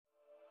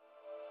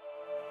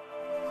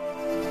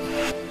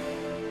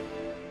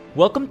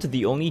Welcome to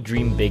the Only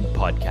Dream Big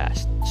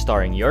podcast,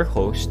 starring your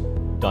host,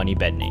 Donnie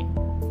Bedney.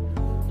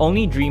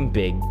 Only Dream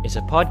Big is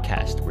a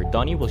podcast where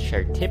Donnie will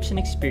share tips and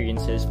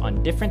experiences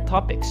on different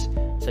topics,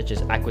 such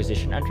as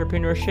acquisition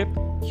entrepreneurship,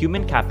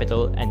 human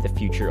capital, and the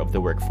future of the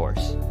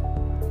workforce.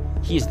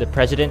 He is the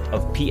president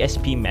of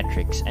PSP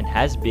Metrics and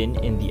has been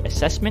in the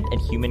assessment and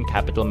human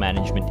capital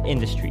management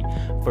industry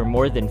for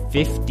more than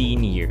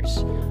 15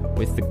 years,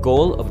 with the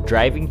goal of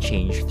driving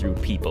change through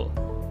people.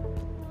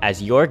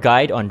 As your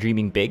guide on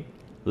dreaming big,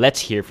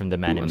 let's hear from the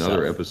man himself.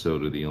 Another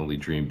episode of the Only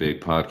Dream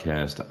Big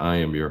podcast. I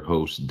am your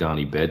host,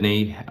 Donnie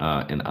Bedney,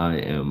 and I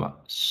am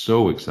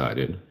so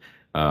excited.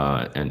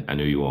 And I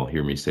know you all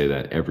hear me say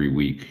that every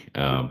week,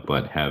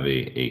 but have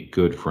a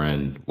good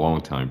friend,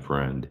 longtime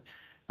friend,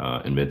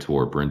 and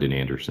mentor, Brendan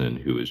Anderson,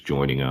 who is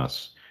joining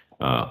us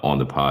on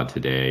the pod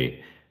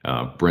today.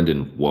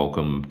 Brendan,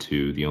 welcome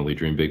to the Only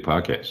Dream Big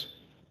podcast.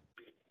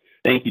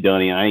 Thank you,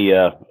 Donnie.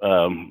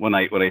 When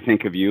I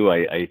think of you,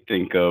 I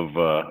think of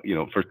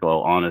first of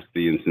all,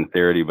 honesty and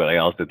sincerity, but I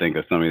also think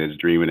of somebody that's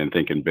dreaming and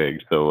thinking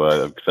big. So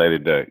I'm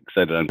excited to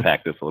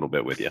unpack this a little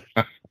bit with you.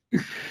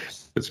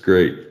 That's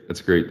great.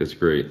 That's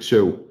great.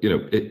 So,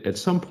 at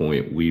some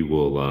point we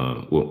will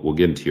we'll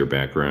get into your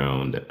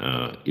background,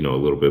 a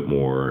little bit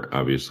more.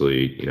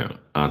 Obviously,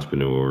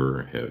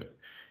 entrepreneur, have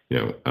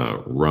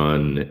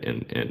run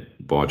and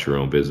bought your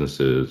own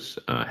businesses,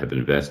 have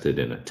invested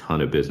in a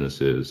ton of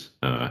businesses,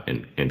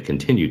 and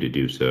continue to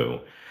do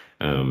so.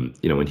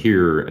 And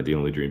here at the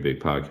Only Dream Big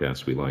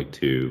podcast, we like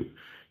to,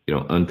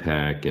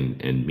 unpack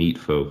and meet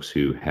folks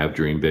who have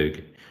dreamed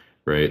big,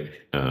 right?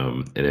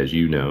 And as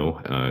you know,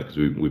 because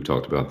we've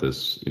talked about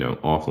this,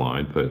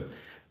 offline, but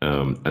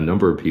a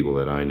number of people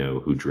that I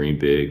know who dream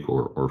big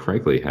or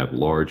frankly have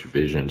large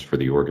visions for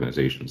the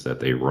organizations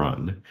that they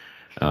run.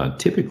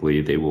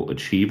 Typically, they will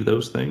achieve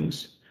those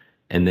things,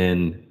 and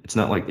then it's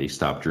not like they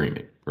stop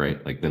dreaming,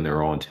 right? Like then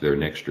they're on to their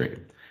next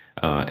dream.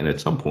 And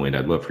at some point,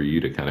 I'd love for you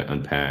to kind of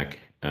unpack,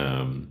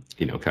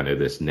 kind of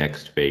this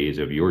next phase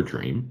of your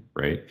dream,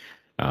 right?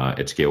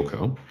 At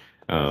ScaleCo.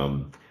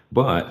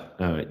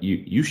 But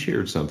you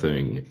shared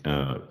something,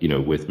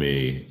 with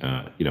me,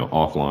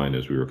 offline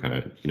as we were kind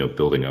of,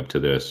 building up to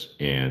this,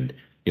 and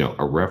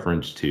a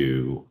reference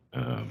to,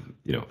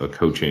 a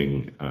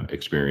coaching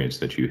experience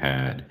that you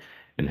had,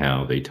 and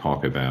how they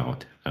talk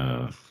about,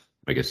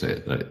 I guess,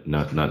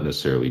 not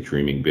necessarily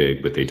dreaming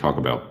big, but they talk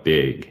about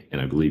big.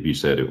 And I believe you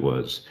said it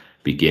was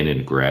begin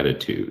in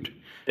gratitude.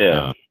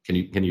 Yeah. Can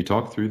you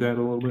talk through that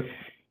a little bit?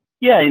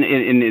 Yeah,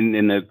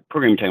 in the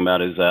program you're talking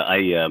about is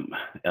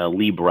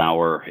Lee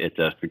Brower. It's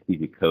a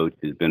strategic coach.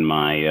 Has been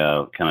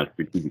my kind of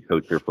strategic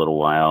coach here for a little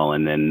while,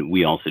 and then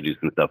we also do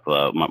some stuff.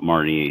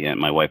 Marty and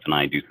my wife and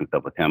I do some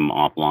stuff with him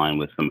offline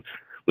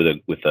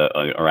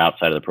or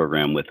outside of the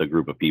program with a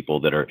group of people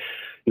that are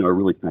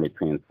really trying to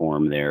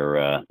transform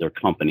their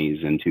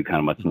companies into kind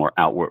of much more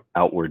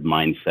outward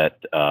mindset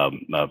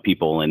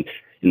people. And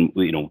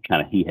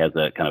kind of he has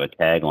a kind of a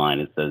tagline.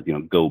 It says,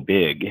 go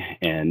big,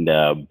 and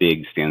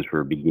big stands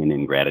for begin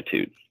in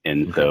gratitude.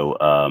 And Okay.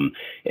 so,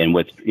 and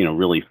what's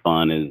really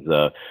fun is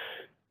the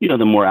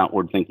more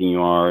outward thinking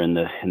you are, and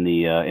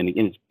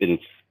again,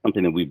 it's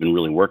something that we've been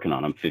really working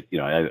on. I'm 50,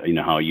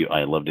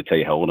 I love to tell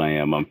you how old I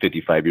am. I'm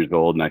 55 years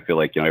old, and I feel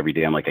like every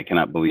day I'm like, I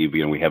cannot believe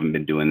we haven't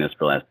been doing this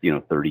for the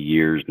last 30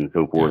 years and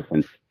so forth.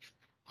 Yeah.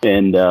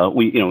 And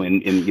we,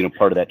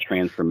 part of that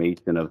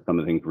transformation of some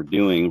of the things we're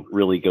doing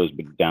really goes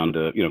down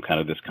to, kind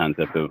of this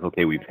concept of,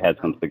 okay, we've had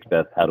some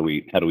success. How do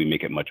we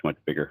make it much, much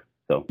bigger?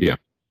 So, Yeah.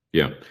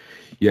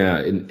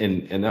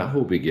 And that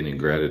whole beginning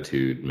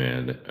gratitude,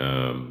 man,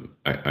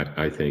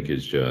 I think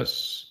is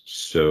just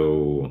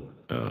so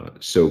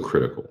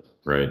critical,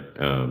 right?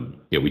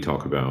 We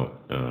talk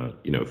about,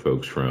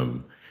 folks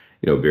from,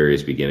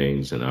 various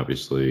beginnings, and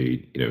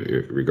obviously,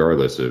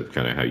 regardless of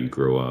kind of how you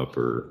grow up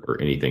or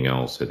anything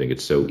else, I think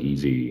it's so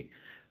easy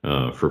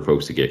for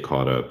folks to get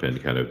caught up in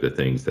kind of the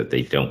things that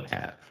they don't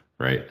have,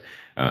 right?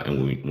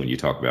 And when you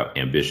talk about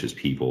ambitious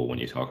people, when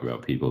you talk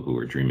about people who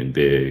are dreaming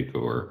big,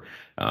 or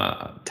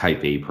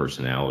type A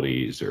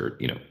personalities, or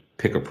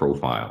pick a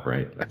profile,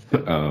 right?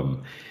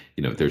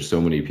 There's so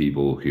many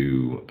people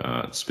who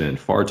spend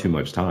far too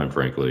much time,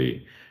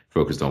 frankly,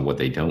 focused on what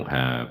they don't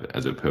have,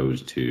 as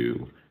opposed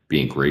to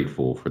being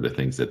grateful for the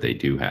things that they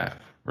do have,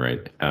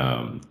 right?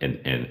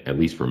 And at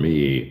least for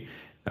me,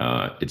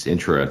 it's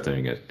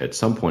interesting at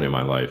some point in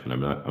my life, and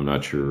I'm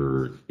not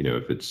sure,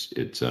 if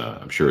it's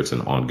I'm sure it's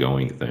an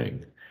ongoing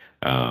thing.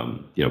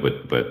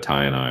 But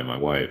Ty and I, my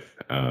wife,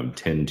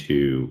 tend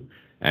to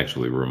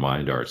actually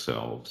remind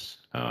ourselves,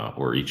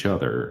 or each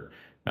other,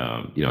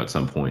 at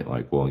some point,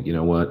 like, well, you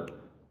know what,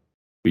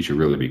 we should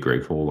really be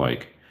grateful.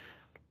 Like,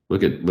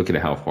 look at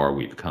how far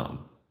we've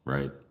come,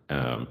 right?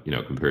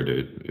 Compared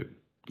to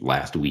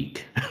last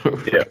week,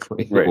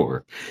 frankly. right.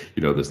 Or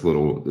this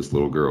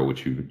little girl,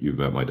 which you've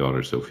met, my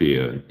daughter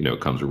Sophia,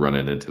 comes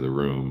running into the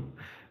room,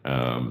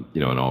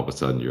 and all of a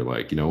sudden you're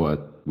like, you know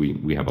what,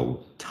 we have a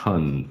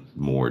ton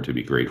more to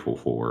be grateful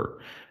for,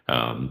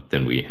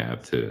 than we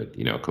have to,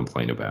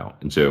 complain about.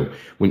 And so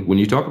when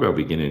you talk about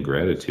beginning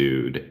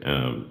gratitude,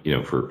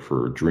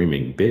 for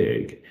dreaming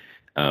big,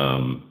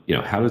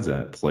 how does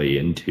that play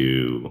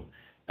into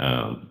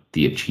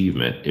the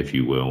achievement, if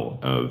you will,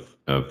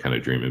 of kind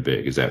of dreaming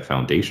big? Is that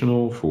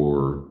foundational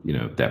for,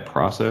 that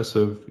process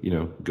of,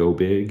 go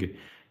big?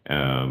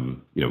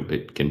 Can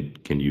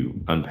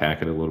you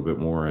unpack it a little bit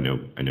more? I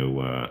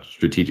know,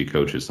 strategic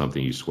coach is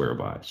something you swear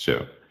by.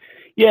 So.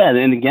 Yeah,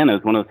 and again, it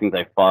was one of the things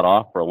I fought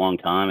off for a long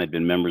time. I've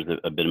been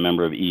a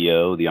member of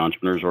EO, the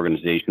Entrepreneurs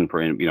Organization,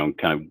 for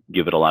kind of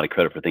give it a lot of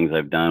credit for things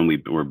I've done.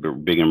 We're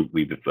big, and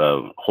we've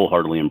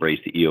wholeheartedly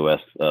embraced the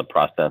EOS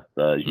process,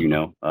 as you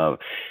know,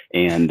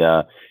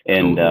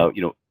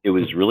 it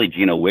was really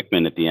Gino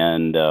Wickman at the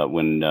end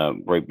when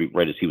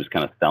right as he was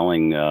kind of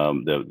selling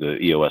the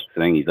EOS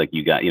thing. He's like,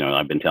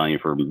 I've been telling you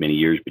for many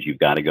years, but you've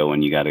got to go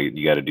and you got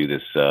to do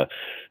this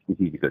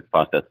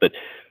process,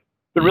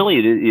 But really,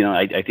 it is,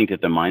 I think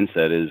that the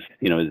mindset is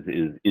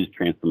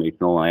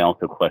transformational. I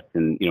also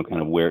question,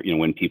 kind of where,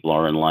 when people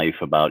are in life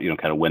about,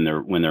 kind of when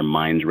their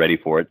mind's ready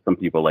for it. Some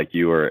people like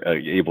you are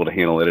able to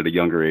handle it at a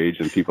younger age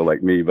than people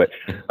like me. But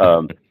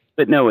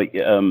no,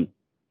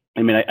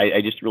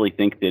 I just really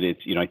think that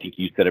it's, I think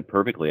you said it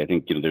perfectly. I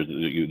think,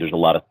 there's a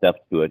lot of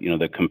steps to it.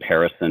 The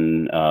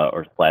comparison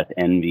or /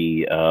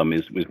 envy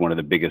is one of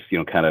the biggest,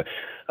 kind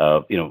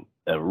of,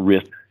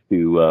 risks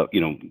to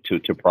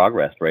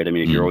progress, right? I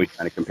mean, if you're always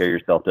trying to compare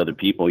yourself to other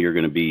people, you're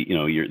going to be,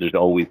 there's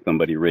always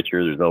somebody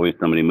richer. There's always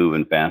somebody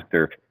moving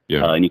faster,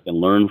 and you can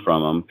learn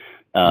from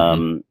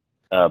them.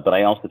 But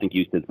I also think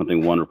you said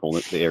something wonderful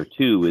there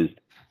too, is,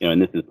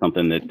 and this is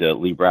something that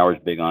Lee Brower's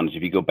big on, is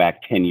if you go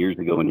back 10 years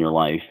ago in your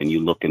life and you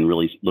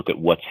really look at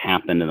what's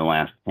happened in the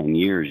last 10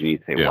 years, and you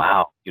say,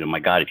 wow, my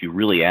God, if you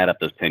really add up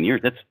those 10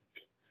 years,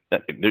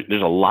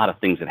 there's a lot of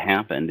things that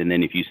happened. And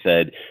then if you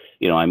said,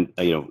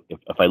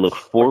 if I look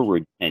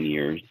forward 10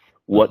 years,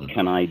 what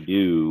can I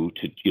do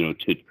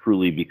to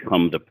truly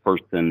become the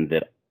person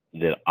that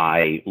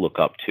I look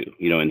up to,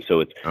 and so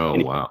it's,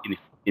 wow. And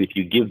if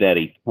you give that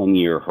a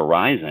 10-year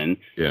horizon,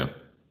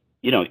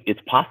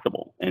 it's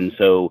possible. And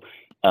so,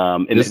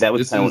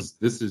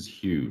 this is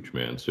huge,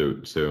 man.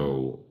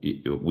 So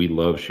we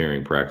love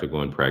sharing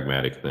practical and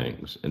pragmatic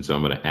things. And so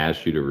I'm going to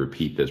ask you to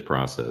repeat this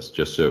process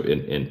just so,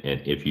 and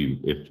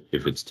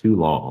if it's too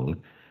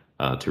long,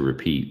 to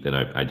repeat, then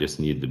I just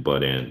need to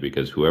butt in,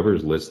 because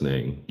whoever's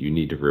listening, you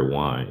need to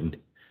rewind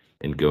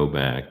and go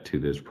back to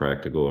this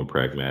practical and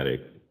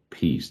pragmatic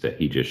piece that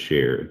he just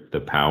shared,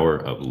 the power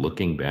of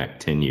looking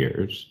back 10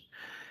 years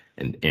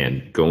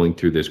and going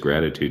through this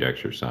gratitude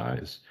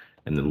exercise,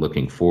 and then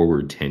looking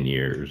forward 10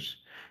 years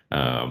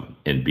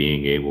and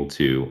being able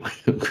to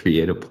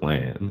create a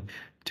plan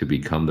to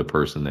become the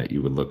person that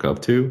you would look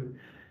up to.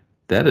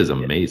 That is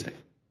amazing.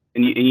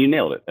 And you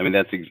nailed it. I mean,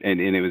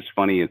 and it was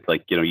funny. It's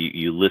like,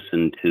 you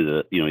listen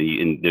to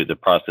the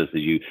process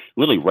is you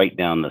literally write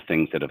down the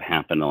things that have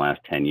happened in the last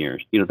 10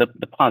 years, the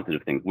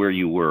positive things, where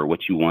you were,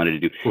 what you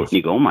wanted to do. And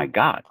you go, oh my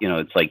God,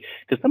 it's like,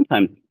 because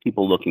sometimes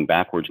people looking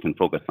backwards can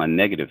focus on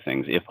negative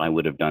things. If I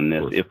would have done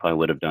this, if I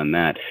would have done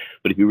that.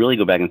 But if you really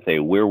go back and say,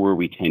 where were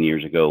we 10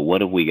 years ago?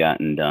 What have we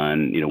gotten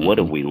done? What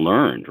have we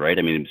learned, right?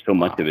 I mean, so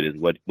much of it is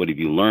what have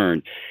you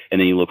learned? And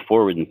then you look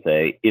forward and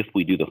say, if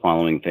we do the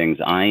following things,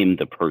 I am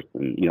the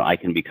person, I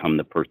can become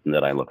the person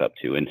that I look up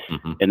to. And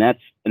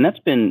that's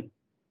been,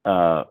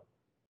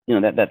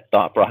 that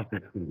thought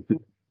process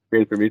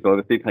great for me. So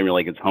at the same time, you're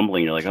like, it's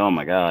humbling. You're like, oh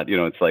my God,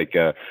 it's like,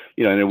 in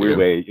a weird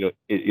way,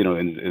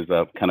 is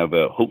kind of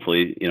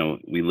hopefully,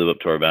 we live up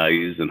to our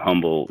values, and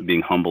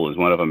being humble is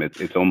one of them.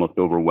 It's almost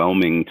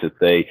overwhelming to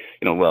say,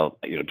 well,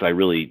 do I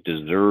really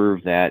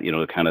deserve that?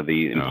 Kind of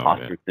the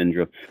imposter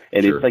syndrome.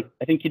 And it's like,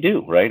 I think you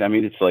do, right? I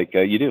mean, it's like,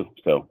 you do.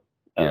 So,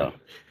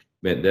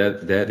 Man,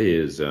 that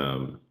is,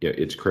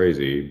 it's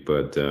crazy,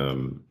 but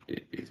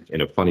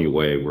in a funny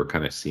way, we're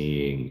kind of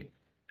seeing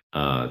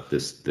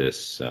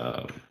this.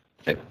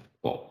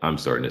 Well, I'm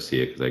starting to see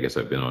it because I guess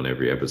I've been on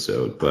every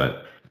episode,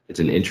 but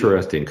it's an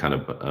interesting kind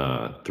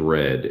of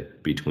thread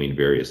between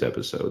various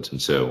episodes.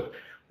 And so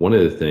one of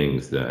the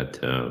things that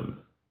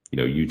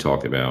you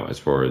talked about as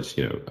far as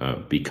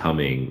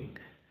becoming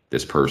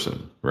this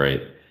person,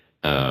 right?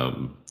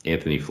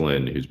 Anthony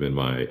Flynn, who's been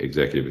my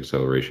executive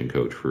acceleration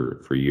coach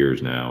for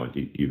years now,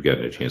 and you've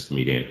gotten a chance to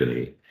meet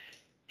Anthony.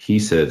 He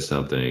said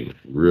something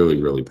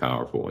really, really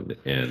powerful, and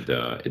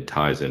it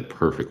ties in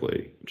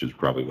perfectly, which is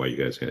probably why you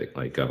guys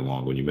got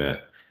along when you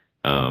met.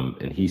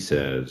 And he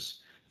says,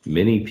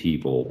 many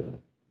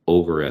people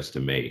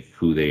overestimate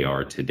who they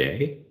are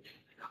today.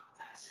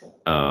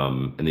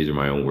 And these are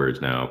my own words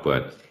now,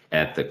 but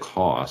at the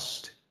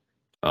cost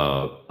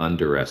of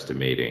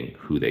underestimating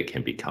who they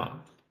can become.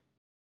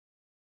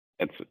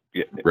 That's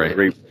right.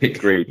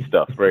 Great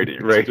stuff. Right.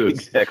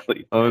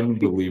 Exactly.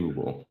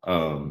 Unbelievable.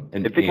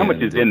 And think how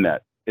much is in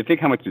that.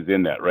 Think how much is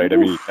in that, right? I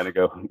mean, you kind of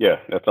go,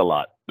 yeah, that's a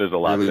lot. There's a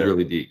lot really, there.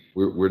 Really deep.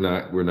 We're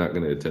not going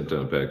to attempt to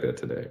unpack that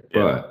today,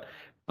 but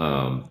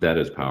that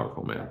is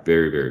powerful, man.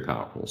 Very, very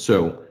powerful.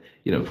 So,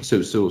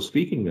 so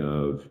speaking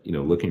of,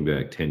 looking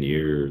back 10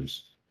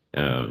 years,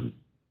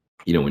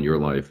 in your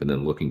life, and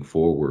then looking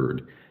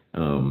forward,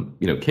 can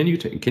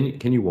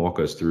you walk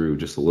us through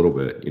just a little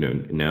bit,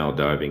 now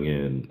diving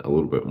in a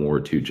little bit more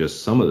to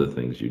just some of the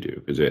things you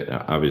do? Because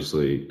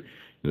obviously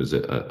there's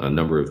a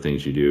number of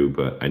things you do,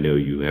 but I know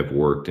you have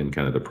worked in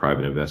kind of the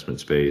private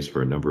investment space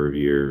for a number of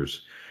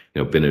years,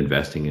 been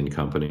investing in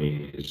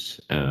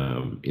companies,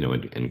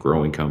 and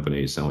growing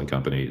companies, selling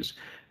companies,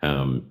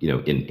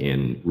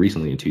 in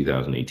recently in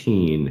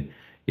 2018,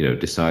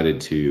 decided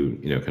to,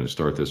 kind of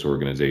start this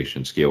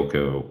organization,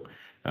 ScaleCo,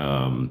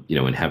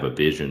 and have a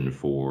vision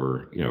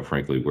for,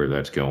 frankly, where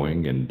that's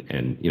going,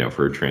 and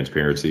for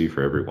transparency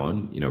for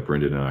everyone.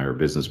 Brendan and I are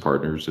business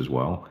partners as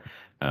well.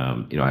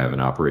 I have an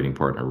operating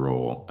partner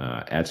role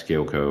at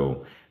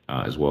ScaleCo,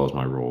 as well as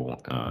my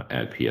role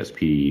at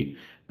PSP,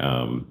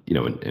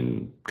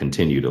 and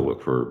continue to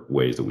look for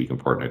ways that we can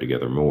partner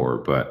together more.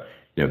 But,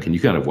 can you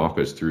kind of walk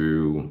us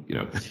through,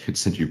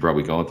 since you've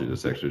probably gone through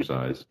this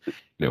exercise,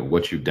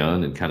 what you've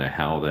done and kind of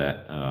how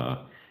that,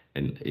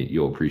 and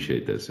you'll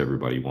appreciate this,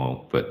 everybody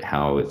won't, but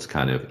how it's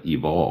kind of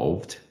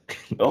evolved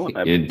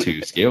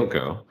into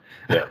ScaleCo.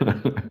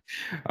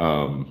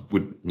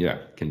 Yeah.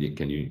 Can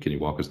you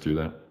walk us through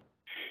that?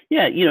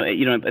 Yeah,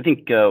 I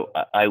think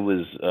I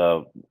was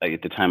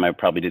at the time I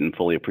probably didn't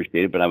fully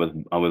appreciate it, but I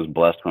was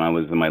blessed when I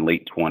was in my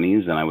late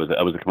 20s, and I was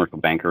a commercial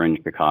banker in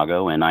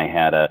Chicago, and I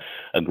had a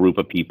group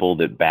of people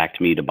that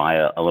backed me to buy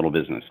a little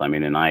business. I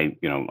mean, and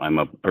I'm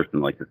a person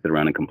who likes to sit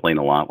around and complain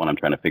a lot when I'm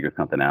trying to figure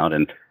something out,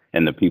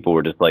 and the people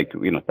were just like,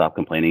 stop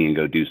complaining and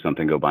go do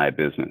something, go buy a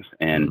business.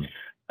 And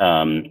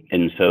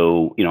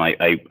so,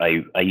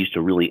 I used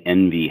to really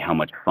envy how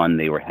much fun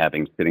they were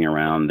having sitting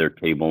around their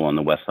table on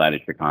the west side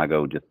of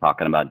Chicago, just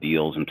talking about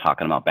deals and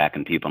talking about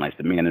backing people. And I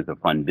said, man, there's a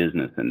fun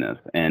business in this.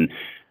 And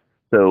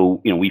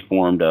so, we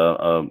formed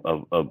a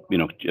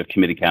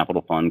committed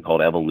capital fund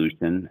called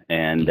Evolution,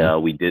 and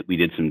we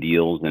did some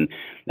deals, and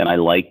I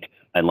liked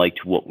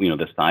what,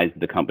 the size of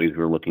the companies we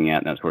were looking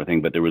at and that sort of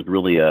thing. But there was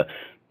really a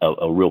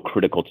real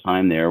critical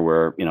time there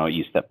where,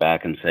 you step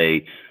back and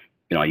say,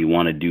 you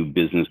want to do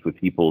business with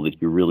people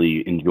that you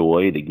really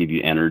enjoy, that give you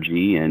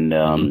energy, and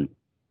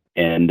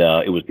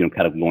it was,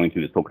 kind of going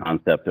through this whole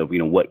concept of,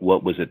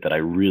 what was it that I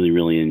really,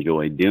 really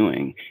enjoyed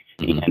doing,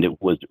 and it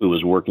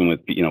was working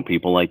with,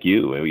 people like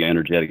you,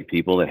 energetic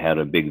people that had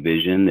a big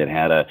vision,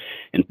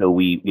 and so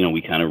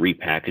we kind of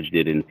repackaged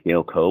it in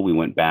ScaleCo. We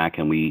went back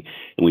and we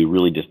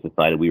really just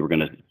decided we were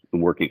going to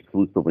work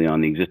exclusively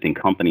on the existing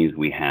companies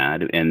we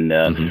had, and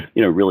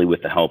really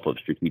with the help of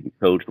strategic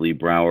coach Lee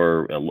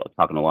Brower,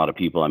 talking to a lot of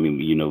people. I mean,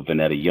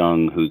 Vanetta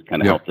Young, who's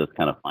kind of helped us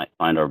kind of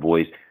find our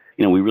voice.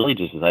 We really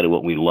just decided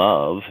what we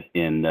love,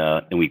 and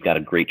we've got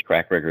a great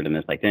track record in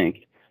this, I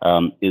think.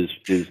 Is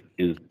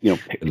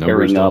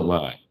pairing up.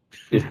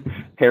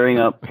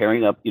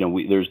 Pairing up.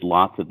 There's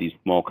lots of these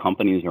small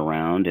companies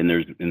around, and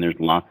there's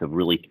lots of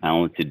really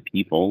talented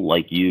people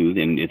like you,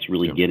 and it's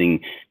really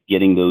getting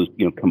those,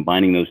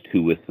 combining those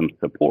two with some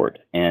support.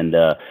 And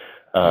we're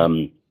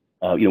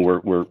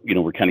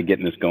kind of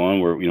getting this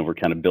going. We're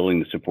kind of building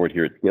the support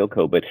here at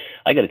ScaleCo. But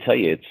I got to tell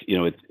you,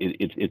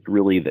 it's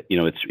really that,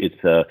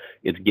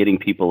 it's getting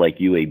people like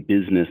you a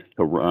business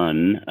to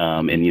run.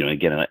 And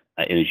again,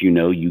 as you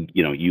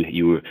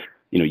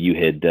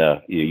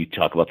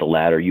talk about the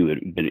ladder. You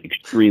had been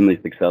extremely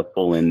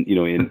successful in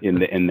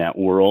that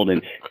world,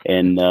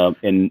 and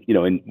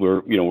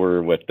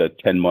we're what,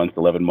 10 months,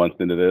 11 months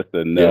into this,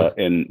 and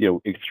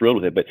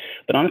thrilled with it.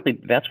 But honestly,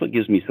 that's what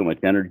gives me so much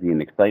energy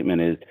and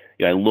excitement is,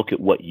 I look at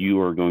what you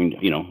are going to,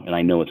 and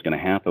I know it's going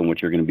to happen,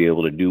 what you're going to be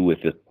able to do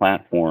with this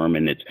platform,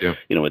 and it's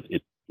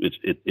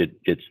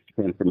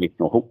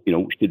transformational. Hope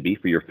should be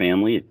for your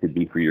family, it should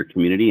be for your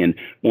community, and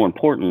more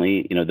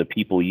importantly, the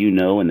people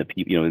and the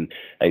people. And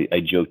I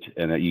joked,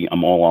 and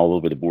I'm all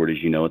over the board, as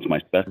it's my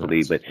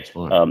specialty. But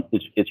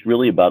it's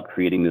really about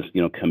creating this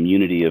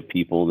community of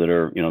people that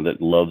are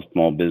that love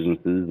small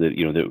businesses,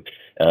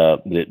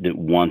 that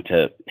want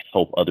to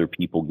help other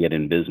people get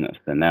in business,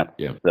 and that's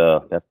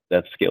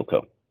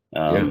ScaleCo,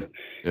 and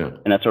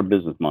that's our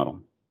business model.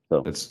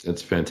 So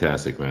it's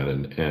fantastic,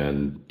 man.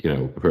 And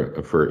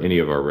for any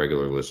of our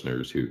regular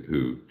listeners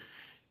who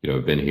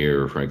have been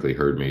here, or frankly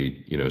heard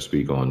me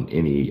speak on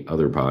any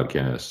other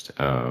podcast,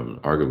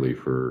 arguably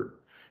for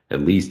at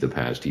least the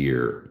past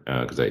year,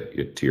 because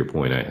to your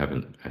point, I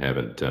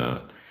haven't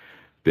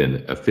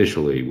been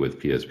officially with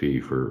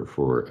PSP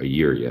for a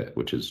year yet,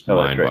 which is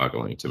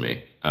mind-boggling to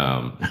me.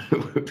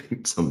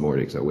 Some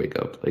mornings I wake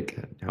up like,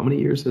 how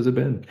many years has it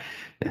been?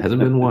 It hasn't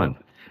been one.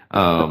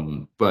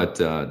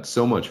 But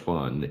so much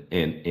fun,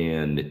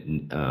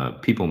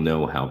 and people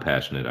know how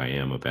passionate I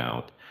am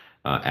about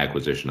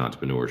acquisition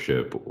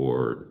entrepreneurship,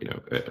 or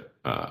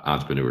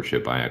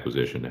entrepreneurship by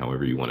acquisition,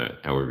 however you want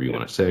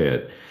to say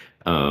it.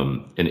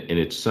 And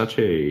it's such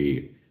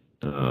a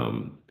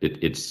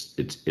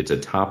it's a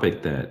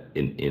topic that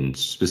in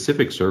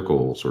specific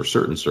circles or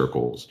certain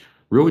circles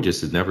really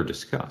just is never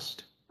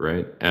discussed,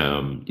 right?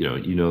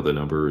 The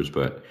numbers,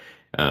 but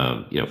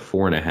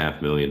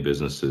 4.5 million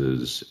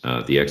businesses,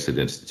 the Exit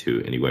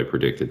Institute anyway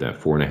predicted that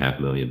 4.5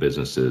 million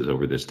businesses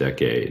over this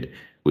decade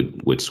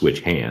would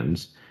switch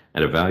hands.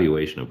 at a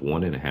valuation of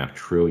 $1.5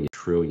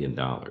 trillion,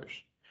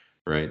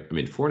 right? I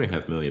mean,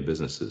 4.5 million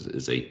businesses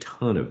is a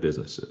ton of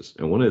businesses.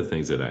 And one of the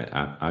things that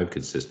I've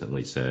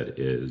consistently said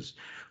is,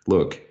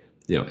 look,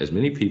 as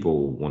many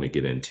people want to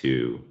get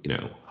into,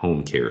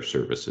 home care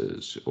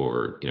services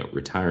or,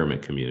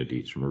 retirement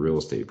communities from a real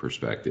estate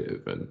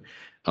perspective and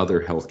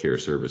other healthcare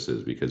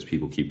services because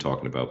people keep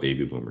talking about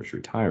baby boomers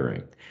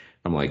retiring.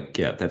 I'm like,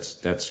 yeah,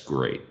 that's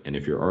great. And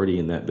if you're already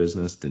in that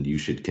business, then you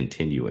should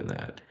continue in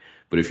that.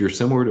 But if you're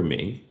similar to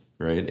me,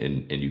 right,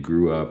 and you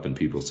grew up and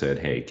people said,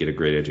 hey, get a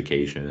great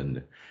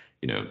education,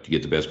 to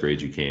get the best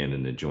grades you can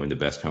and then join the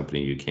best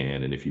company you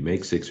can. And if you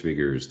make six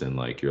figures, then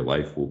like your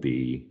life will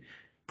be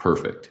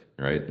perfect,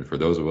 right? And for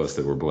those of us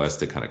that were blessed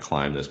to kind of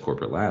climb this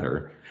corporate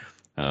ladder,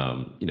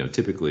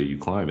 typically you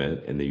climb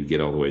it and then you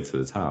get all the way to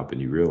the top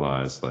and you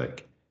realize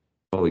like,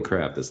 holy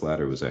crap, this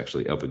ladder was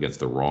actually up against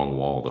the wrong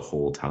wall the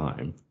whole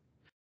time.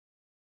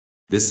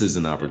 This is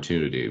an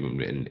opportunity,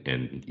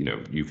 and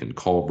you can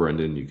call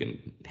Brendan, you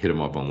can hit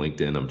him up on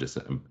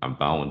LinkedIn. I'm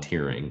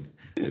volunteering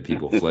that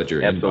people flood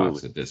your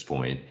inbox at this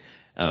point.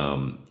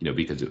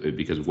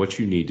 Because what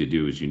you need to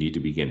do is you need to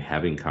begin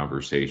having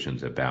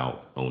conversations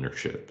about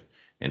ownership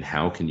and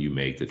how can you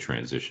make the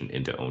transition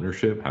into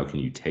ownership? How can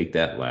you take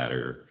that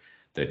ladder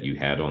that you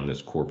had on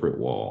this corporate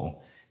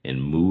wall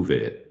and move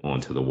it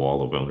onto the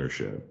wall of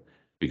ownership?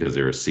 Because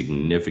there is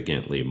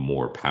significantly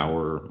more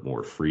power,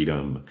 more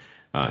freedom,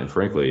 and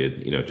frankly,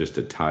 just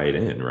to tie it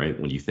in, right?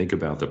 When you think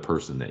about the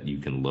person that you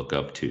can look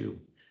up to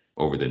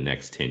over the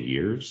next 10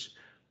 years,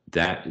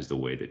 that is the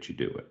way that you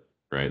do it,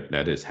 right?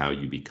 That is how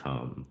you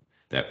become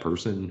that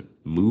person.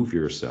 Move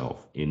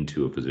yourself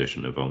into a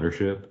position of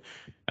ownership,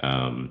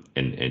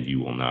 and you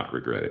will not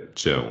regret it.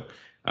 So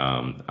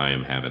I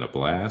am having a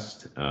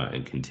blast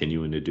and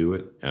continuing to do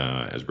it.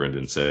 As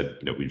Brendan said,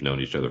 we've known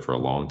each other for a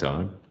long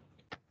time.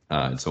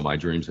 And so my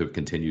dreams have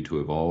continued to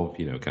evolve,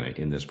 kind of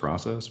in this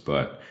process,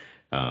 but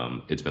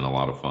it's been a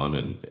lot of fun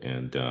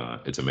and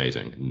it's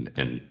amazing.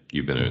 And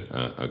you've been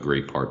a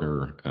great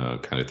partner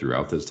kind of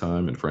throughout this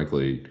time. And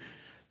frankly,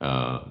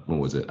 when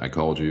was it? I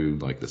called you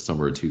like the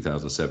summer of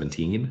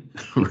 2017,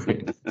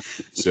 right?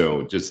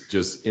 So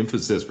just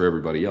emphasis for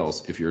everybody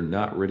else. If you're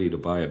not ready to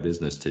buy a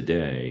business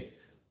today,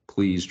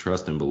 please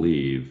trust and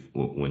believe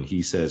when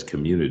he says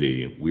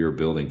community, we are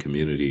building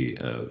community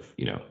of,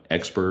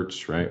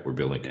 experts, right? We're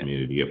building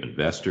community of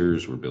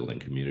investors. We're building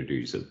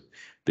communities of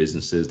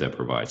businesses that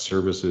provide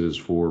services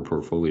for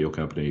portfolio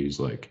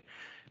companies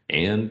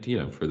and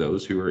for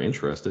those who are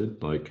interested,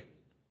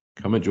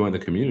 come and join the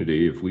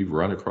community. If we've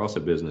run across a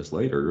business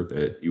later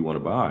that you want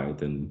to buy,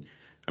 then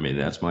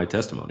that's my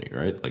testimony,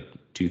 right? Like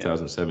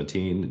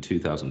 2017 and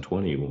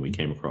 2020 when we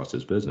came across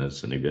this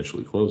business and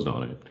eventually closed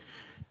on it.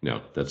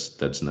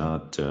 That's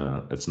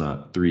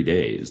not 3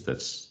 days,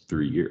 that's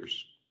 3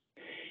 years.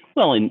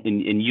 Well,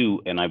 and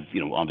you and I've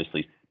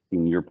obviously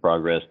seen your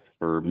progress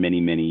for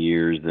many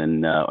years,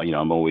 and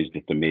I'm always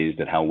just amazed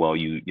at how well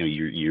you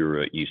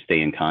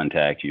stay in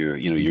contact.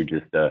 You're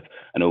just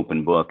an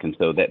open book, and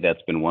so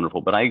that's been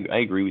wonderful. But I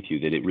agree with you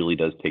that it really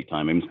does take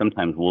time. I mean,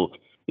 sometimes we'll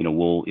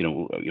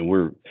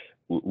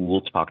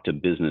talk to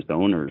business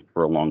owners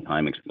for a long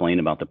time, explain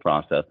about the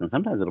process, and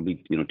sometimes it'll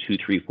be 2,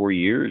 3, 4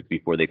 years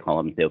before they call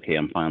up and say, okay,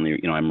 I'm finally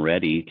I'm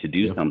ready to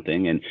do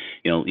something, and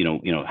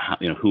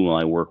who will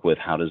I work with?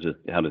 How does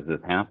this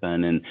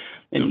happen? And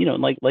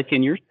like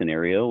in your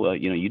scenario,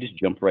 you just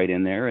jumped right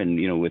in there, and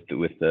with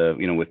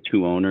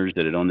two owners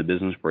that had owned the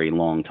business for a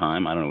long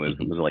time. I don't know, it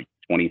was like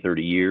 20,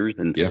 30 years,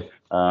 and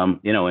and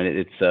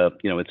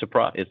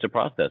it's a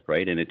process,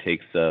 right? And it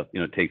takes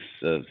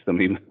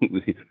somebody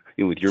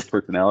with your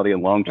personality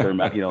and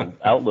long-term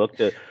outlook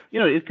to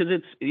because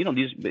it's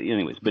these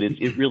anyways, but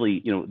it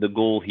really the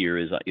goal here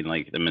is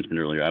like I mentioned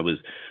earlier, I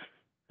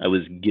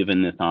was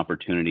given this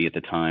opportunity at the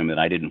time that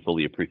I didn't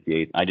fully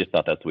appreciate. I just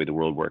thought that's the way the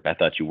world worked. I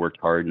thought you worked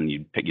hard and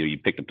you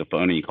picked up the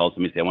phone and you called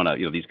somebody and say, I want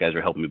to, these guys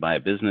are helping me buy a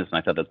business. And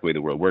I thought that's the way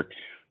the world worked.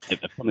 I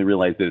suddenly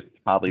realized that it's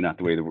probably not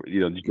the way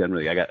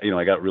generally I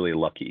got really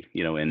lucky,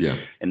 and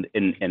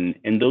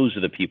those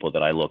are the people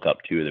that I look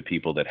up to, the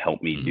people that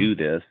help me do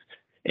this.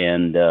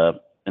 And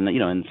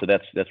so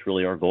that's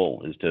really our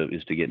goal is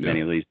to get many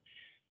of these.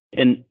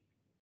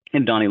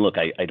 And Donnie, look,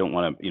 I don't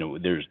want to,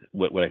 there's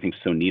what I think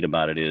is so neat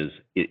about it is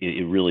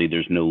it really,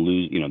 there's no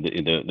lose,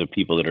 the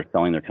people that are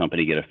selling their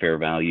company get a fair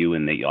value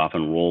and they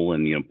often roll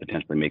and,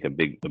 potentially make a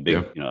big,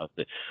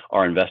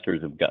 our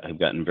investors have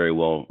gotten very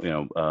well,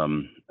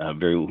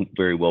 very,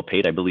 very well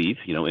paid, I believe,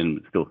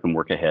 and still some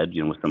work ahead,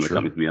 with some of the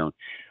companies we own.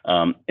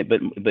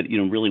 But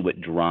really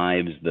what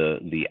drives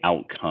the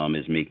outcome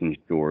is making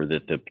sure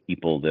that the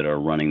people that are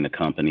running the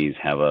companies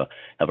have a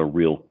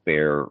real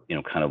fair,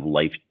 kind of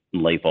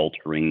life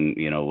altering,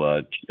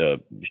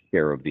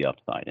 share of the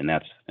upside. And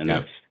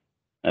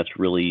that's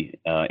really,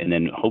 and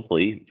then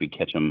hopefully if we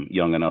catch them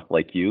young enough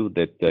like you,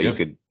 that you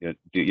could,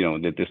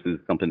 that this is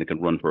something that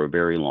could run for a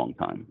very long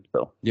time.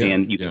 So,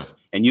 and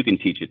you can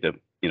teach it to,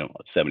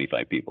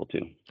 75 people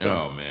too. So.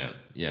 Oh man.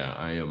 Yeah.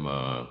 I am,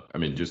 I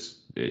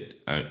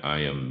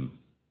am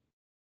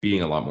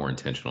being a lot more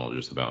intentional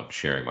just about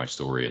sharing my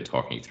story and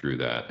talking through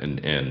that.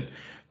 And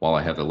while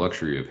I have the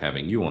luxury of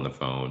having you on the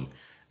phone,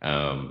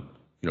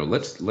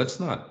 let's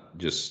not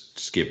just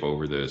skip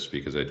over this,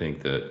 because I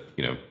think that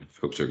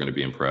folks are going to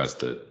be impressed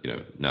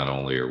that not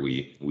only are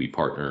we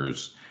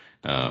partners,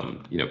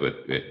 but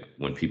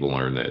when people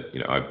learn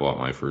that I bought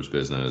my first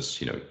business,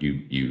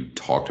 you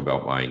talked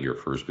about buying your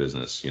first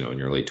business, in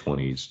your late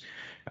 20s.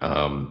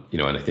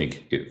 And I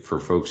think for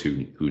folks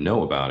who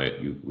know about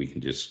it, we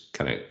can just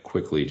kind of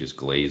quickly just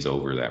glaze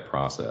over that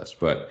process.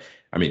 But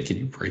I mean, can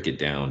you break it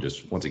down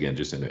just once again,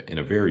 just in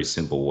a very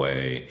simple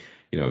way?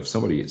 If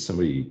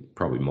somebody,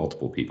 probably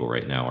multiple people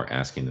right now are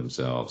asking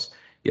themselves,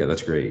 yeah,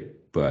 that's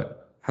great,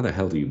 but how the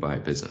hell do you buy a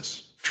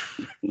business?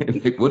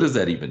 Like, what does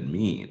that even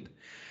mean?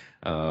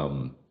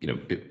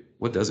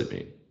 What does it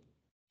mean?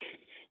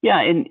 Yeah,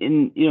 and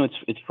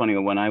it's funny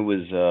when I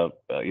was the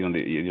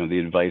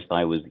advice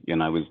I was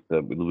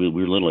we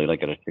were literally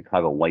like at a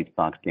Chicago White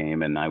Sox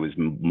game, and I was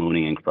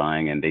mooning and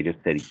crying, and they just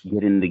said,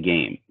 get in the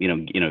game.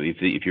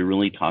 If you're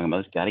really talking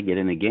about this, got to get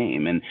in the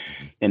game, and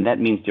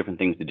that means different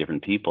things to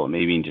different people.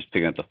 Maybe just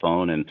picking up the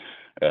phone and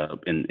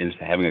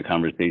having a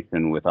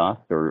conversation with us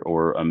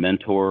or a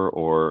mentor,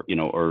 or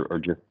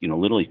just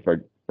literally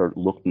start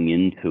looking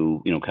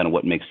into kind of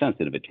what makes sense,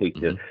 and if it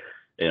takes you.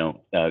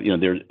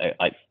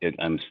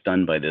 I'm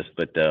stunned by this,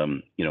 but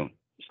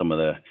some of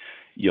the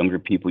younger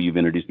people you've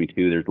introduced me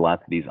to, there's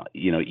lots of these,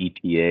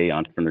 ETA,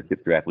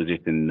 entrepreneurship through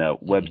acquisition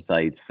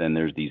websites, and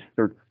there's these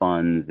search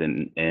funds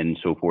and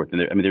so forth.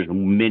 And there's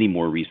many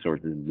more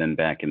resources than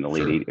back in the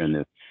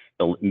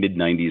the mid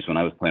 '90s when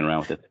I was playing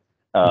around with it.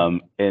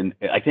 And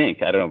I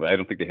don't know, I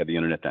don't think they had the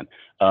internet then.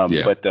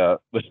 But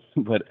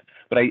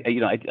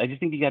I just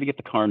think you got to get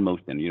the car in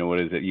motion. What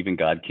is it? Even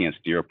God can't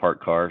steer a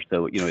parked car.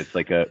 So it's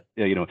like you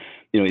got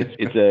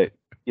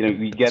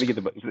to get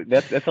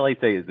that's all I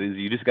say is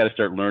you just got to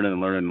start learning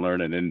and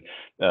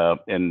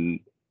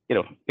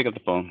pick up the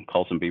phone,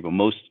 call some people.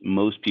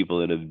 Most people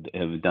that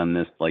have done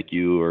this, like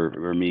you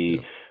or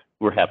me,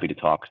 we're happy to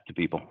talk to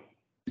people.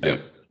 Yeah,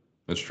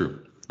 that's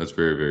true. That's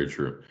very, very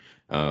true.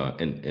 I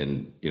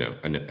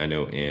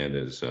know Ann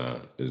is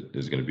going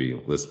to be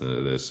listening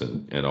to this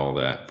and all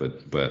that,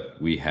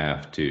 but we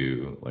have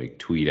to like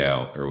tweet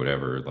out or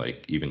whatever,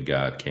 like even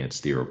God can't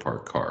steer a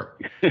parked car.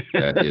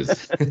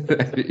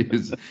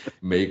 That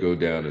may go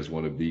down as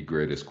one of the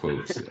greatest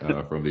quotes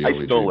from the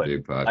Only Dream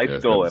Big podcast. I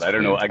stole it. I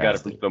don't know. I got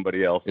it from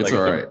somebody else. It's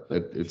all right.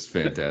 It's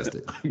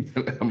fantastic.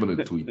 I'm going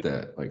to tweet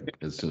that like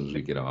as soon as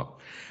we get off.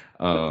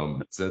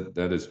 So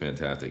that is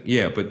fantastic.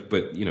 Yeah, but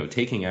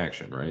taking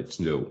action, right?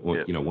 So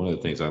one of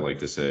the things I like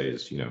to say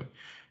is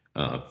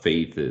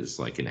faith is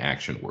like an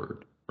action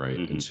word, right?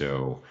 Mm-hmm. And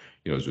so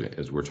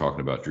as we're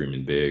talking about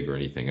dreaming big or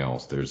anything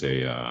else, there's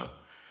a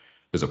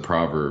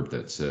proverb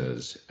that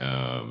says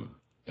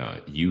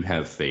you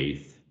have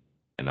faith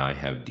and I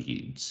have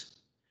deeds.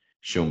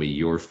 Show me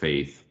your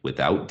faith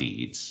without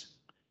deeds,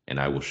 and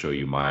I will show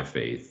you my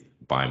faith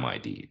by my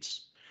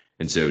deeds.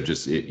 And so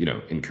just,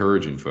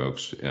 encouraging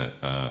folks,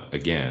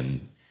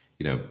 again,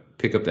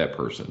 pick up that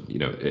person,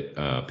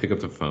 pick up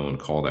the phone,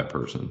 call that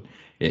person.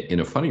 In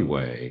a funny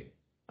way,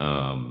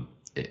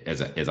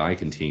 as I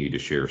continue to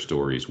share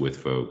stories with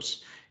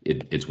folks,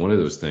 it's one of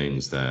those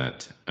things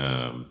that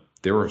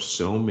there are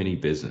so many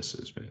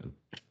businesses, man.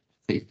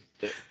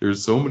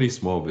 There's so many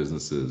small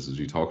businesses as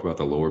you talk about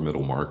the lower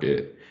middle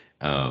market.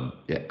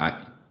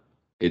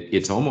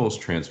 It's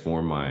almost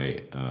transformed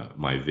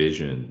my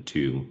vision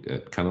to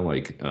kind of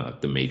like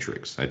the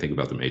Matrix. I think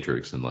about the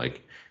Matrix and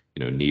like,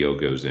 Neo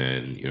goes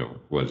in,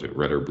 what is it,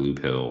 red or blue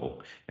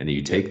pill, and then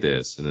you take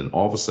this, and then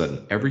all of a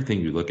sudden,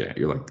 everything you look at,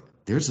 you're like,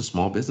 there's a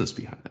small business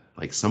behind that.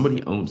 Like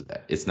somebody owns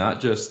that. It's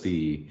not just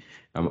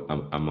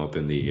I'm up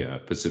in the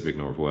Pacific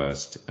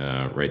Northwest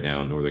right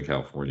now in Northern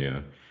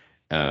California.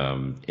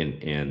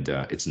 And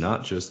it's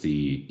not just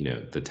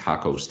the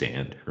taco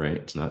stand, right?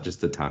 It's not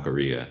just the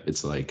taqueria.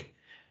 It's like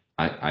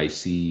I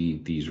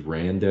see these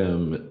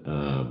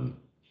random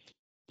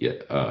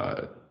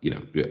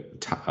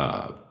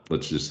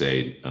let's just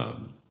say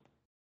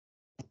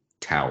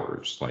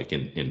towers like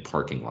in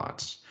parking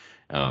lots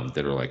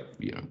that are like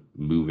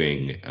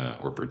moving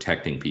or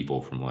protecting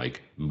people from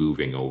like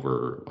moving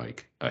over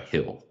like a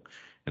hill.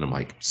 And I'm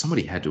like,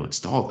 somebody had to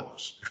install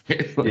those.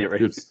 Right? Like,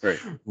 right.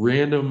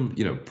 Random,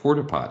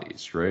 porta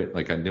potties, right?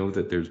 Like I know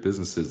that there's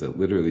businesses that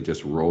literally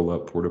just roll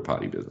up porta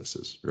potty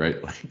businesses, right?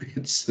 Like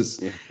it's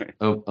just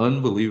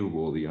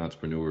unbelievable the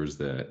entrepreneurs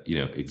that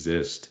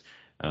exist,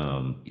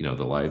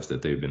 the lives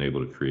that they've been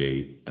able to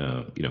create,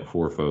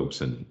 for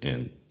folks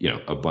and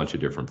a bunch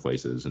of different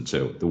places. And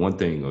so the one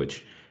thing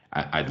which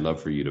I'd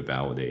love for you to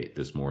validate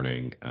this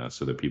morning,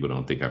 so that people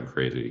don't think I'm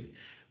crazy,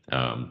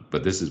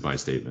 but this is my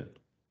statement.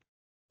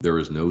 There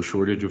is no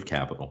shortage of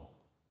capital.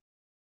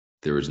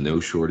 There is no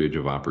shortage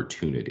of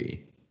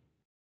opportunity.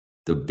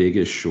 The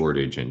biggest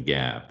shortage and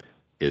gap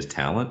is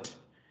talent.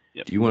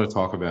 Yep. Do you want to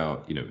talk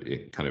about,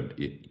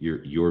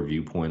 your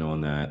viewpoint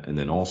on that? And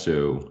then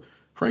also,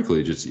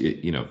 frankly, just,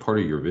 part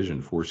of your vision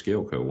for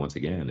ScaleCo once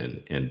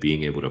again, and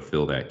being able to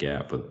fill that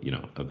gap of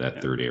that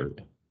third area.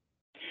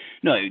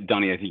 No,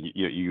 Donnie, I think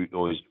you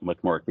always much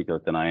more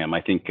articulate than I am.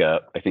 I think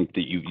that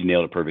you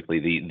nailed it perfectly.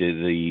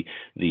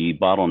 The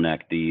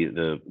bottleneck,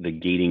 the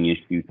gating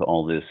issue to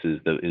all this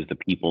is the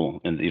people,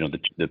 and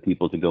the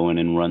people to go in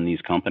and run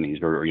these companies,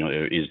 or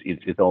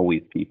it's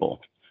always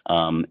people.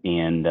 I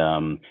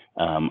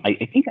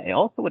think I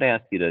also would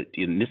ask you to,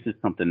 and this is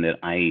something that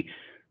I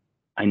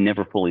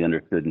never fully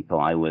understood until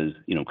I was,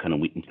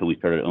 until we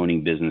started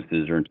owning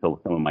businesses, or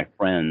until some of my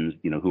friends,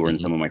 who were in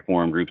some of my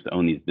forum groups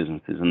own these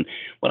businesses. And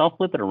what I'll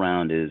flip it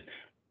around is,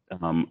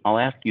 I'll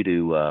ask you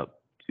to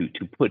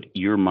put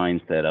your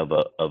mindset of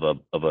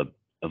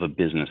a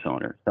business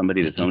owner,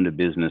 somebody that's owned a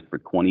business for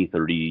 20,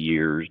 30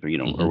 years,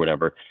 or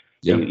whatever.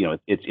 Yeah.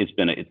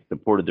 It's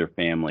supported their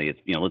family. It's,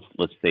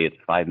 let's say it's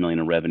 5 million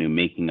in revenue,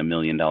 making $1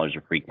 million of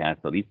free cash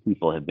flow. These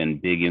people have been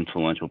big,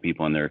 influential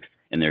people in their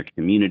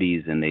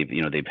communities, and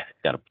they've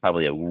got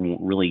probably a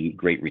really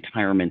great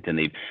retirement,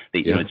 and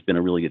it's been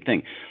a really good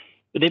thing.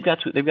 But they've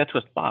got to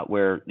a spot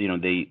where they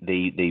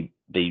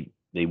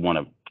want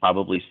to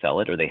probably sell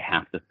it, or they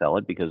have to sell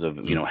it because of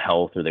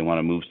health, or they want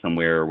to move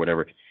somewhere or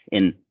whatever.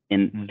 And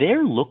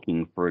they're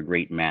looking for a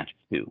great match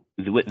too.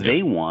 What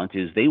they want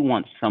is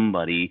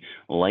somebody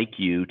like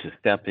you to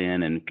step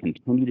in and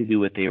continue to do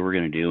what they were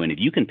going to do. And if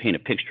you can paint a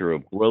picture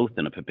of growth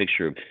and a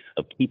picture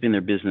of keeping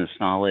their business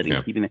solid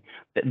and keeping it,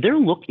 they're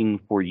looking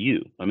for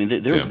you. I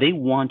mean, they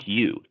want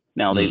you.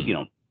 Now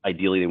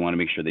ideally they want to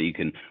make sure that you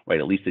can write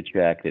at least a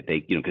check, that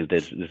they, because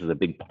this is a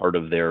big part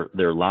of their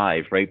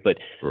life, right? But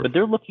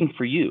they're looking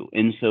for you,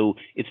 and so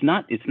it's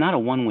not a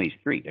one-way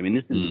street. I mean,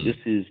 this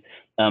is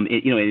and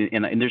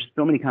there's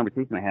so many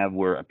conversations I have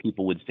where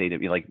people would say to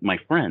me, like my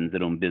friends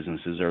that own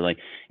businesses are like,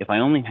 if I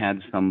only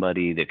had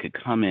somebody that could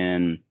come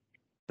in,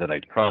 that I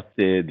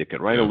trusted, that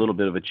could write a little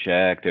bit of a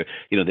check,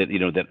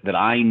 that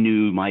I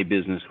knew my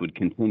business would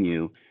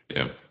continue.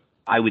 Yeah.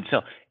 I would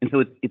sell. And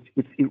so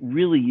it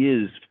really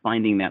is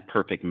finding that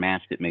perfect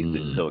match that makes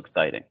it so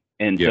exciting.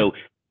 And so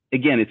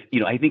again, it's,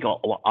 I think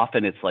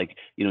often it's like,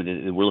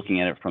 we're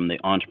looking at it from the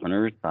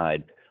entrepreneur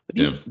side, but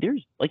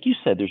there's, like you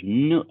said, there's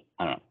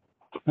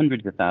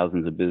hundreds of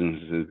thousands of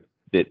businesses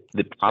that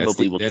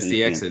probably will. That's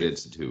the Exit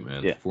Institute,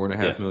 man. Yeah.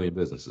 4.5 million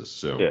businesses.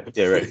 So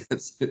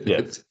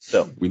right.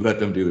 So we let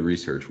them do the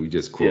research. We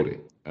just quote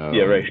it.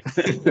 Right.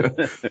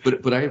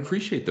 but I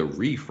appreciate the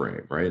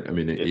reframe, right? I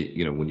mean,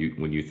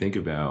 when you think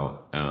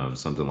about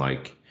something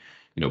like,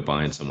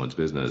 buying someone's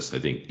business, I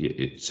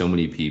think so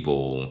many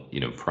people,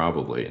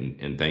 probably,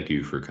 and thank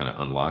you for kind of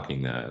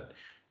unlocking that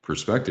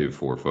perspective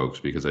for folks,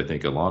 because I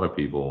think a lot of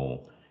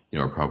people,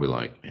 are probably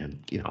like,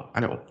 man,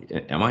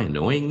 am I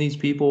annoying these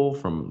people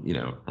from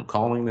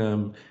calling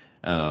them,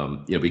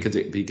 because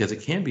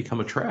it can become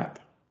a trap,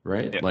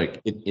 right? Yeah.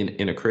 Like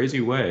in a crazy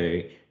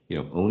way,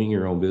 owning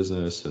your own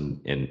business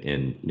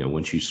and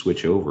once you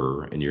switch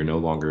over and you're no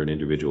longer an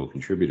individual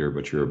contributor,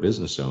 but you're a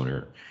business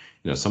owner,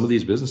 some of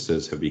these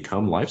businesses have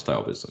become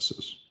lifestyle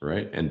businesses,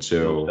 right? And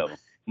so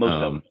most of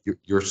them.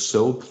 You're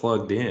so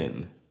plugged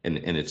in, and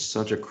it's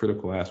such a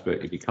critical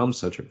aspect. It becomes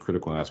such a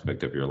critical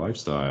aspect of your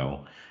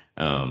lifestyle.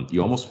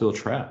 You almost feel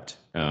trapped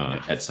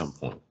at some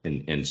point.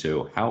 And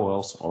so how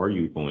else are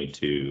you going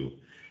to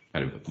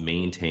kind of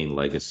maintain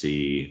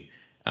legacy,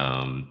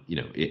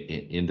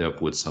 end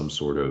up with some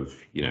sort of,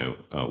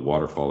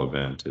 waterfall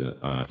event,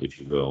 if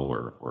you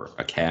will, or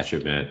a cash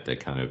event that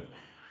kind of,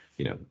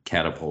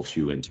 catapults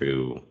you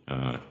into,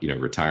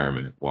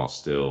 retirement, while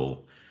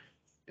still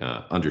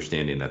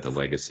understanding that the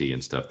legacy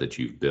and stuff that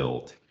you've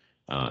built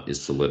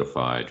is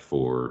solidified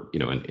for,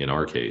 in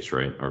our case,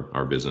 right?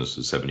 Our business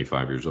is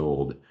 75 years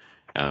old,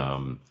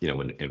 and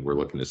we're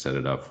looking to set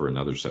it up for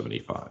another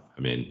 75. I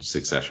mean,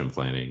 succession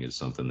planning is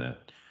something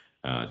that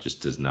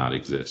just does not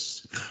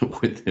exist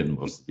within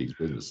most of these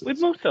businesses. With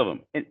most of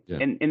them, and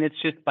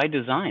it's just by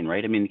design,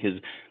 right? I mean,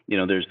 because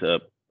there's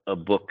a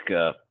book,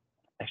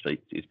 actually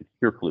it's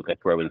pure fluke.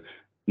 That's where I was,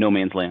 No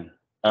Man's Land,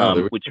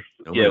 which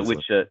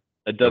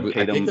Doug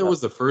Tatum. I think that was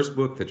the first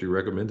book that you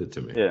recommended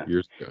to me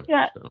years ago.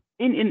 Yeah, so.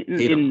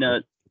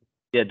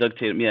 Doug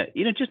Tatum. Yeah,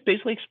 it just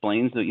basically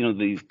explains that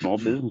these small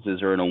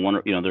businesses are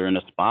in they're in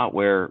a spot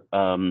where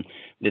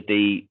that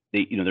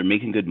they're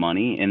making good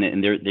money, and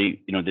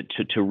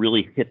to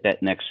really hit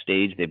that next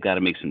stage, they've got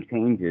to make some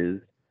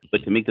changes.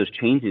 But to make those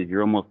changes,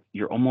 you're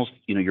almost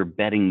you're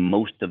betting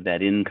most of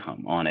that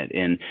income on it.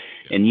 And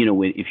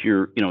if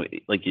you're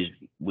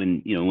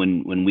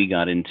when we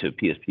got into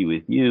PSP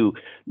with you,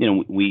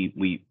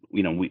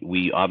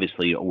 we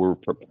obviously were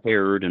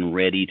prepared and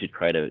ready to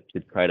try to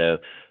take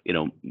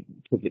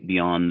it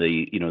beyond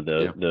the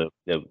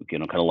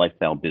kind of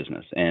lifestyle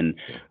business. And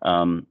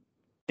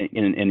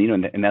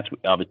and that's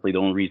obviously the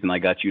only reason I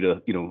got you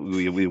to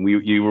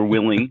you were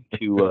willing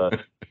to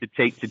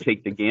take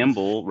the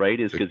gamble, right?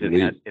 Is because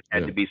it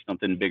had to be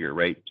something bigger,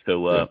 right?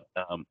 So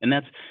and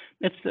that's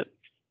the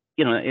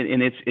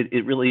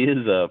it really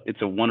is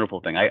it's a wonderful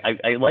thing.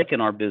 I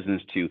liken our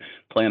business to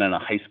playing on a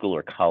high school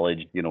or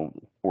college,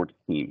 sports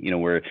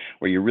team, where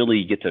you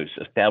really get to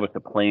establish a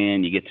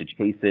plan, you get to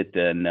chase it,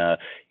 and it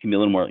can be a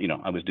little more,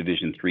 I was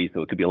Division III,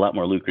 so it could be a lot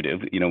more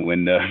lucrative,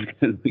 when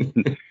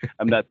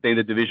I'm not saying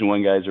that Division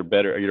I guys are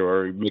better,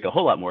 or make a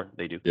whole lot more.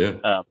 They do.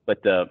 Yeah.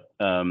 But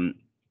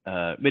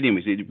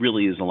anyways, it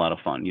really is a lot of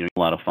fun. A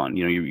lot of fun.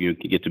 You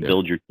get to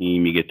build your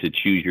team, you get to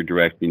choose your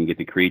direction, you get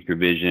to create your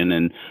vision,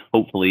 and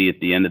hopefully at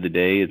the end of the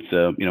day,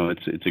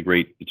 it's a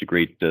great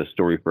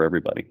story for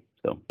everybody.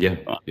 So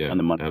on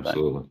the money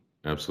absolutely,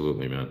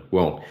 absolutely, man.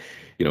 Well,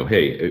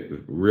 hey,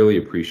 really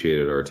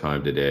appreciated our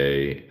time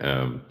today.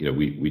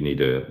 We need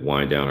to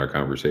wind down our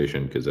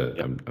conversation because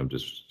I'm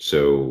just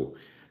so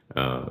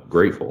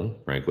grateful,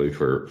 frankly,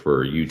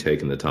 for you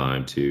taking the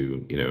time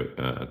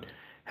to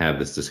have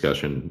this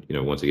discussion.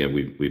 Once again,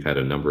 we've had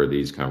a number of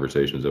these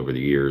conversations over the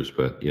years,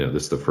 but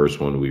this is the first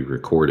one we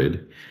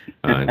recorded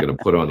and going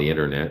to put on the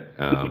internet.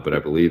 But I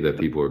believe that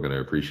people are going to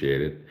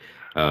appreciate it.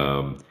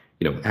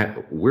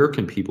 Where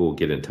can people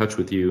get in touch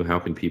with you? How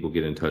can people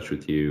get in touch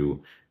with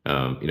you?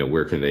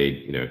 Where can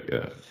they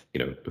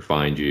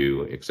find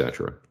you,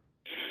 etc.?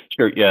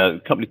 Sure. Yeah, the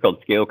company's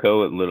called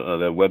ScaleCo.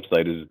 The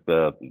website is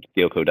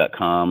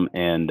scaleco.com,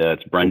 and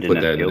it's Brendan. We'll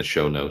put that in the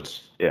show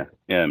notes. Yeah,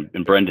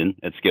 and Brendan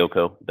at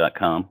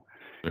scaleco.com.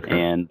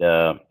 Okay. And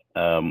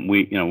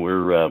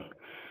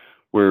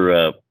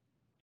we're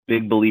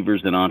big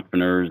believers in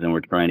entrepreneurs, and we're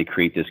trying to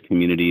create this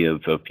community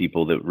of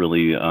people that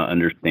really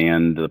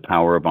understand the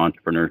power of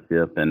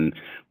entrepreneurship. And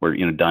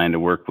we're dying to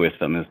work with.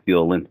 I'm going to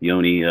steal a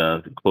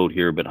Lencioni quote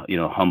here, but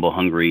humble,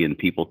 hungry, and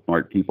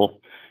smart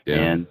people. Yeah.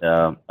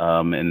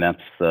 And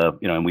that's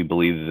and we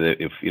believe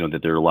that if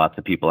that there are lots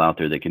of people out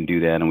there that can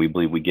do that, and we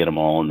believe we get them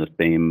all in the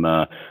same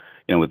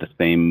with the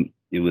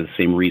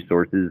same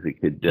resources.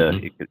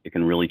 It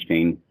can really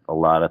change a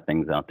lot of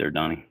things out there,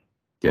 Donnie.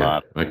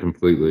 Yeah, I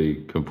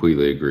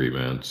completely agree,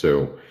 man.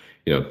 So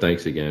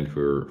thanks again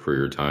for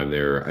your time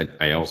there.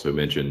 I also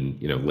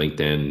mentioned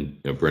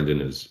LinkedIn.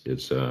 Brendan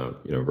is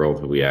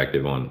relatively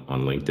active on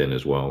LinkedIn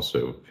as well,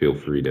 so feel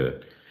free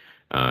to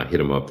hit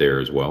him up there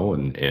as well.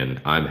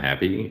 And I'm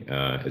happy,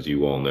 as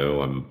you all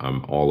know,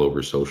 I'm all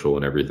over social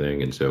and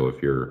everything. And so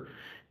if you're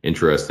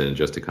interested in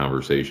just a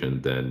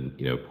conversation, then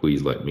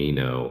please let me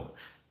know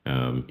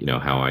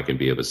how I can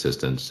be of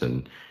assistance.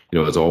 And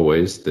as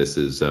always, this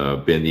has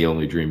been the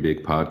Only Dream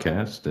Big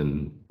podcast,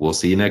 and we'll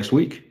see you next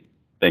week.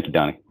 Thank you,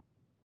 Donnie.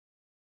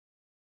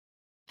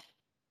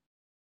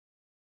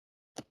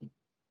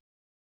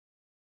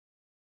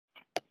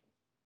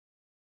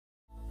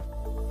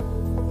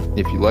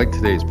 If you like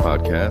today's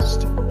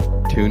podcast,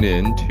 tune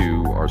in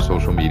to our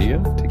social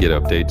media to get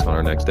updates on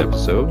our next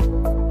episode.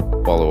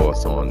 Follow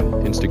us on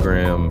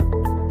Instagram,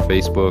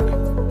 Facebook,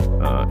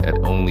 at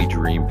Only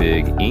Dream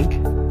Big Inc.,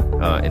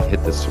 and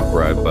hit the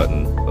subscribe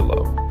button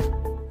below.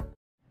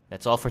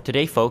 That's all for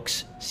today,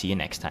 folks. See you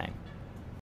next time.